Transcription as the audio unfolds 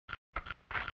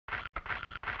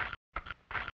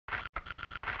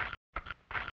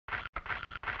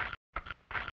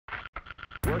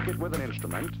Work it with an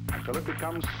instrument until it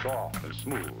becomes soft and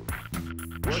smooth.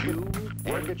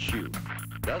 Work it, chew.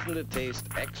 Doesn't it taste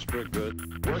extra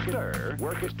good?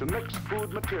 Work is to mix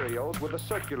food materials with a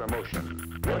circular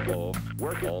motion. Work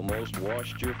it. Almost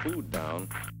washed your food down.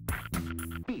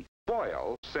 Beat,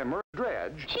 boil, simmer,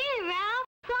 dredge. Gee, Ralph,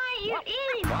 why aren't you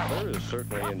eating? Father is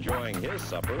certainly enjoying his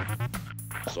supper.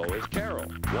 So is Carol.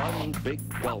 One big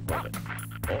gulp of it.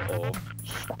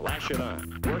 Splash it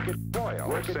on. Work it,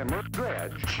 boil, simmer,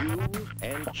 dredge. Chew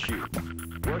and chew.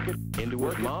 Work it into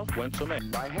his mouth went some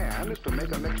egg. By hand is to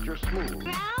make a mixture smooth.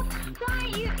 Ralph, why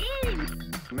aren't you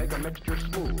eating? Make a mixture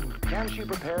smooth. Can she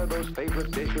prepare those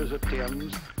favorite dishes of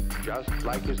Tim's, just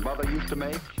like his mother used to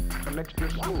make? A mixture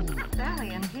smooth. Sally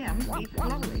and Tim eat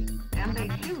slowly, and they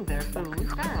chew their food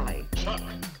thoroughly. Chuck,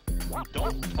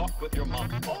 don't talk with your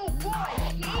mouth. Oh, boy,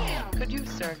 Tim! Could you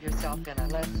serve yourself in a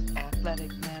less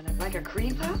athletic manner? Like a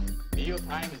cream puff?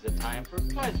 Mealtime is a time for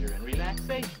pleasure and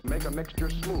relaxation. Make a mixture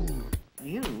smooth.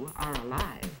 You are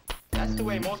alive. That's the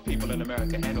way most people in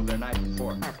America handle their knife and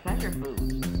fork. Are pleasure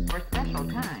foods for special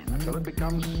time. Until it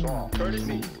becomes soft.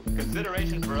 Courtesy,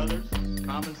 consideration for others,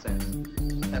 common sense.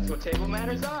 That's what table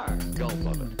manners are. Gulp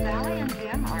of it. Sally and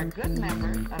Jim are good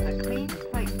members of the Clean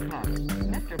Plate Club.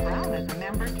 Mr. Brown is a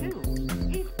member too.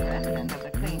 He's president of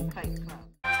the Clean Plate Club.